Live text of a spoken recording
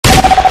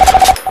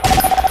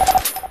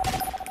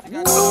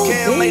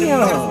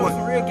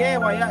Some real gas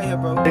while y'all here,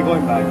 bro. They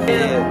going back.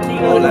 Yeah,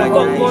 Tino, what the fuck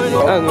going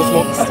on? No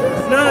smoke.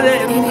 None of that.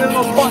 We're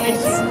gonna fuck that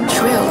shit.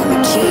 Trill on the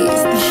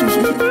keys.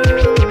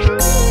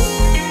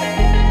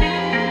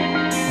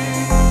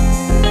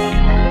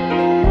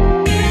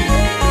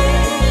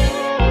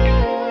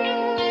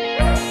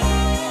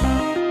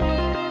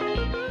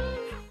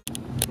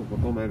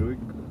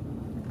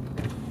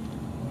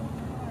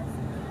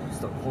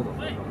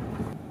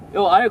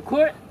 Yo, I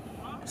quit.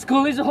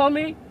 Schoolies,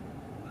 homie.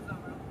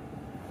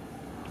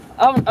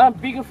 I'm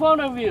making fun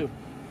of you.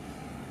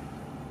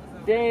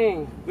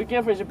 Dang, we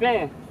came from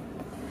Japan.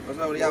 What's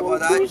up with y'all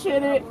boys?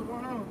 Appreciate it.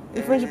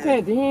 We from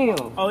Japan. Damn.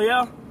 Oh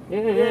yeah?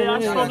 Yeah. I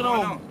smoking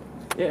on.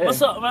 Yeah.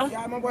 What's up, man?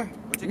 Yeah, my boy.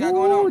 What you got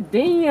going on?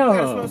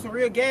 Damn. Some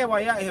real gas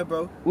while y'all here,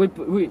 bro.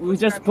 We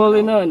just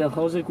pulling on the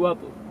Jose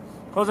Guapo.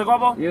 Jose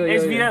Guapo? Yeah.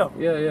 XVL.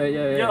 Yeah.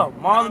 Yeah,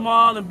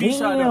 Marley and B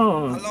shot. How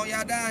long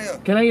y'all down here?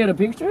 Can I get a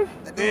picture?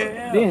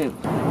 Yeah. Damn.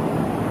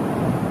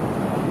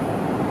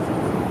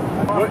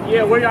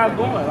 Where y'all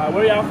going? Like,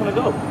 where y'all finna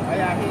go?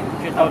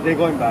 Oh, they're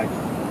going back.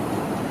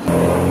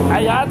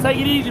 Hey, y'all take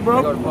it easy,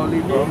 bro. Go to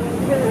police, bro. You know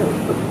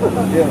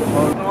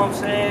what I'm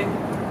saying?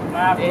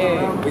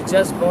 Yeah, we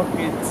just walked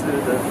into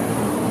the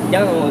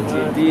young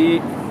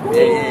GD.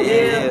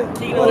 Yeah.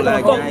 You know what the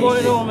fuck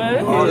going on,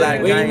 man? All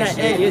that gang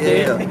shit.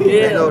 Yeah.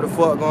 They know what the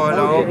fuck going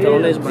on.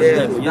 Don't let me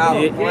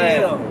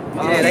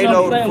Yeah, they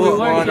know what the fuck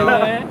going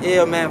on.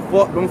 Yeah, man,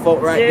 fuck them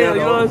folk right there. You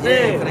know what I'm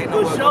saying?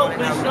 For sure.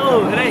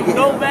 It ain't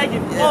no back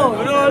and forth,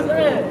 you know what I'm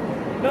saying?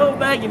 No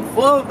back and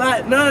forth,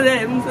 like none of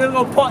that. I'm still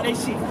gonna park that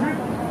shit.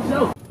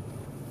 No.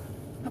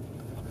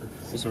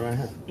 It's right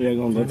here. Yeah,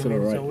 gonna go to the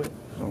right.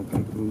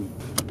 Okay, cool.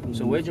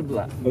 So where's your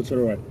block? Go to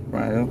the right.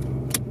 Right here.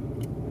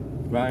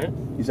 Right here?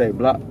 You say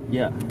block?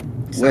 Yeah.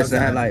 West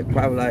side, like,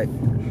 probably like.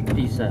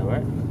 East side,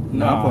 right?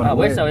 No, I'm on the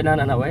west side.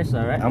 No, west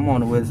side, right? I'm on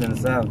the west and the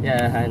south.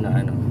 Yeah, I know.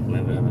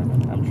 Maybe.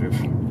 I'm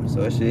tripping.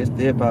 So it's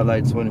still about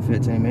like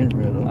 20-15 minutes,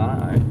 bro. Though.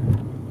 Alright.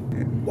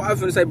 Well, I was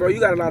gonna say, bro, you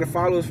got a lot of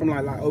followers from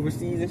like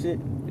overseas and shit.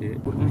 Yeah.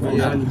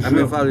 How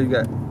many followers you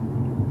got?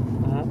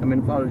 Uh-huh. How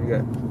many followers you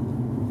got?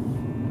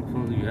 Who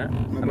you got?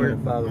 My How boy,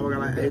 many followers? I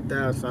got like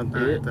 8,000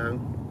 something. Yeah. 8,000.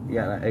 You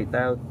got like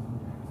 8,000?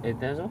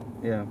 8,000?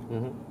 Yeah.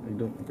 Mm-hmm. You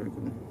do? Okay,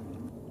 cool.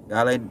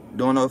 Y'all like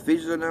doing no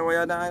features or nothing while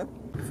y'all down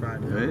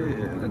Friday. here?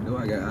 Yeah, I know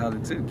I got all the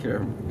two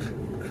camera.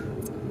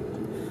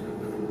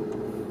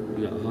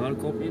 You got a hard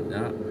copy?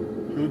 Nah.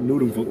 Knew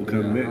them folk were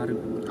coming back.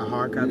 A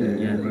hard copy.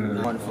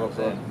 Yeah. One folks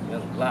that.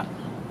 Black.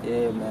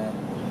 Yeah, man.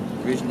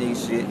 Rich nigga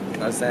shit.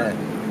 Outside.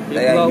 You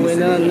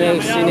blowing up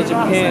next shit in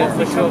Japan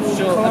for sure.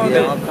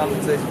 Yeah, I'm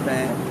coming to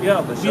Japan.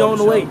 Yeah, we on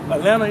the way.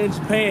 Atlanta and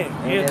Japan.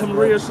 Yeah, coming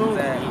real soon. Do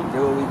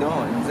what we doing. You know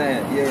what I'm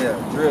saying? Yeah,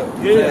 drip.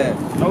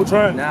 Yeah, no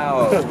turn.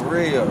 Now, for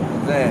real. You know what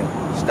I'm saying?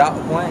 Stop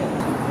playing.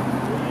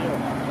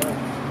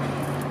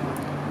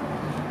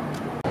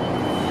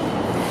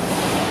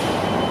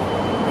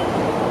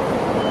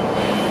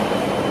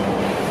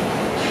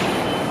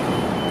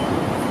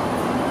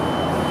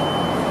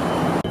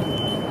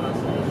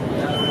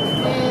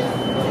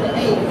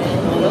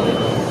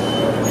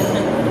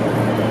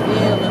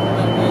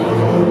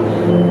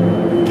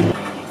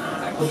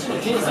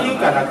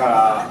だか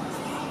ら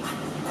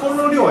こ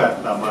の量や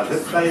ったらまあ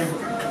絶対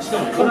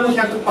この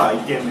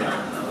 100% いけんねん。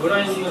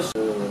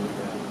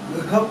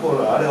カップ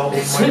のあれはほんま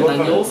に分かる。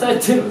何抑え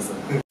てるのさ。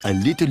A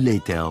little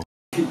later。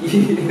全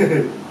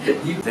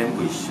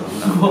部一緒。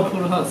ワッフ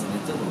ルハウスめっ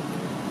ちゃどう。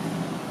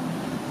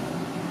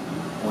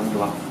鬼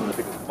ワッフ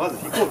ル。まず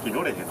飛行機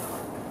乗れへん。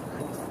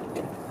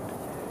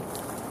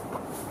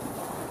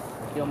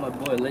Yo, my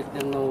boy, let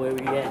them know where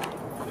we at.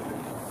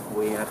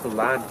 We at the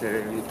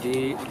launcher. You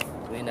did.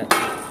 We not.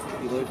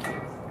 You look.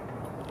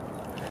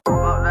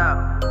 Smoke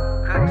now.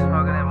 Cook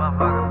smoking that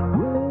motherfucker.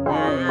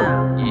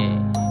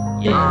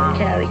 Yeah.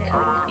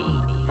 Calico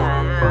beat.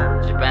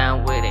 Japan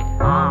with it.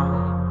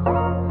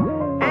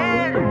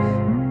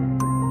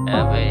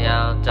 Every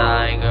young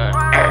tiger.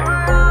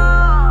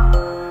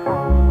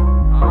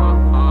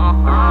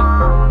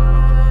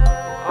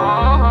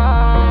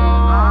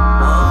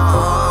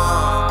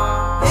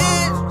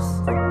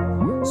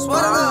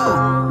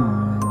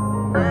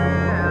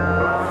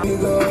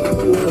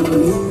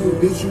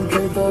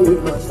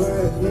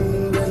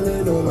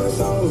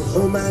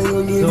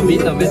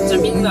 민나 몇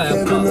민나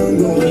약간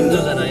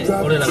힘들잖아.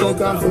 우리랑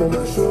먹다가 뭐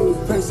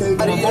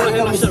모르는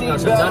놈들과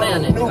잘해야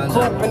돼.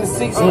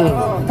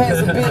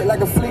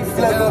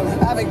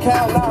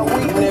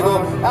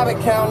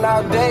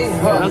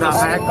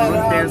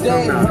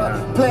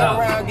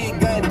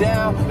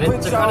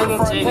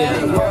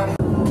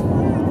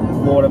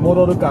もう俺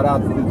戻るから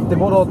って言って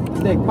戻っ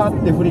てパ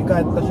ッて振り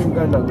返った瞬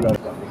間に殴られ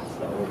た。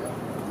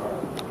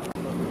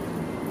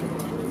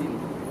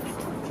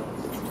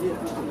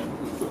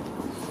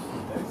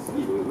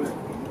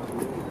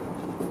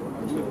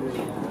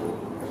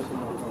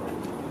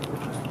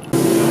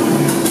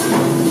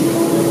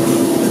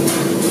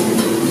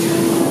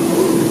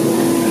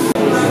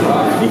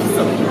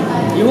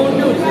日本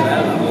料理じゃ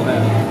ないの？もうね。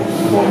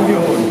日本料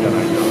理じゃな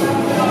いよ。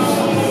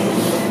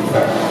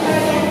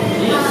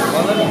いい。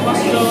わざとパス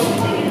よ。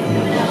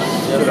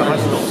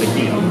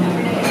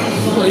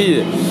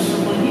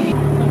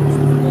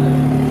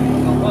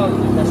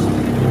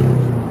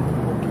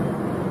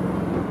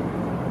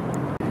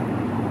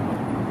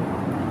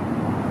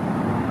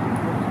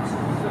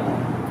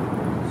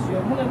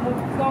電も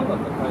使わなかっ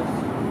たら返す。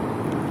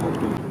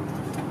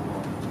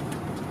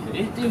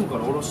ATM か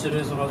ら下ろしてる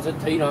映像が絶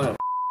対いらんやろ。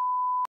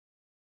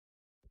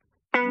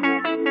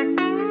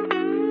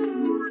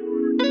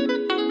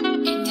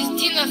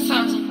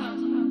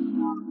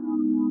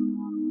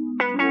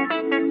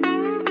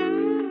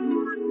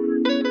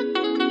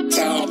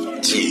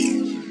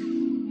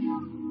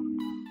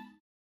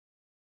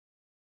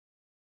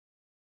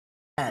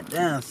God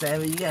damn,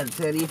 Savage, you gotta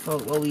tell these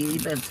folks what we eat. You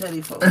better tell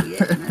these folks what we eat,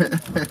 man.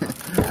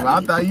 Well,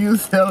 I thought you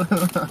was telling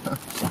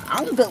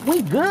them.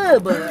 We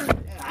good, but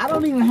I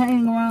don't even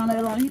hang around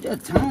that long. You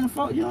just telling the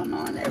folks you don't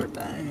know and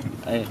everything.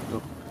 Hey,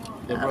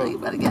 bro. You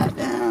better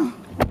goddamn.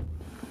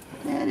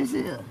 Yeah, this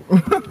is.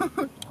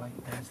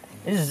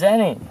 This is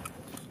Zenny.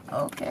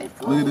 Okay,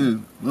 cool. Look at this.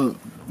 Look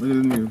at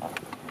this nigga.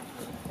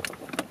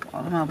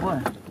 Oh, my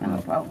boy. No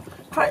problem.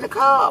 Crank the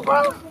car,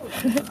 bro.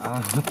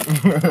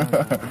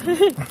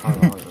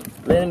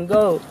 Let him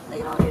go.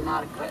 They don't get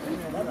out of credit.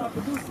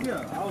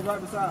 Yeah, I was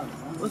right beside him.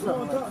 What's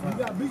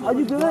up? Are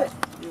you good?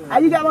 How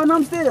you got my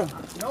number still?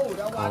 No,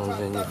 that's why I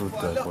tried to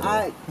talk.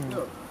 Alright.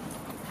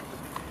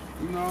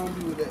 You know I don't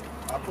do with that.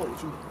 I fuck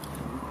with you.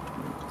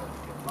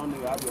 No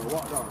nigga, I just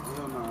walked off.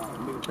 Hell nah.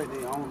 Nigga think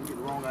they don't get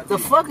the wrong idea. The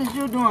fuck is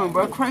you doing,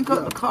 bro? Crank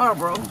up the car,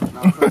 bro.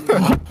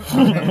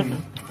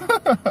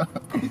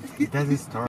 That's his story.